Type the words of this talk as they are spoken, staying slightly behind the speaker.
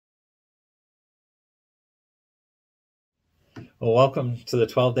Well, welcome to the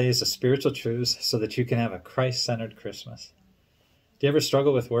 12 days of spiritual truths so that you can have a Christ-centered Christmas. Do you ever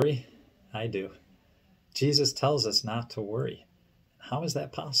struggle with worry? I do. Jesus tells us not to worry. How is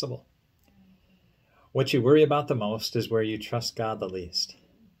that possible? What you worry about the most is where you trust God the least.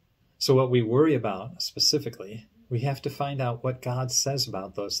 So what we worry about specifically, we have to find out what God says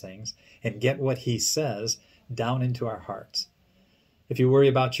about those things and get what he says down into our hearts. If you worry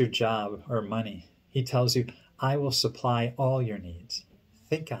about your job or money, he tells you, I will supply all your needs.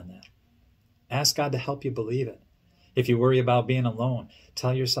 Think on that. Ask God to help you believe it. If you worry about being alone,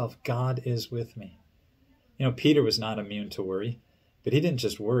 tell yourself, God is with me. You know, Peter was not immune to worry, but he didn't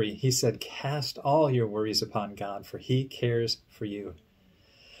just worry. He said, cast all your worries upon God, for he cares for you.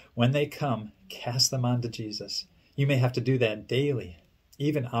 When they come, cast them onto Jesus. You may have to do that daily,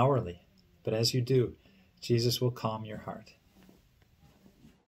 even hourly, but as you do, Jesus will calm your heart.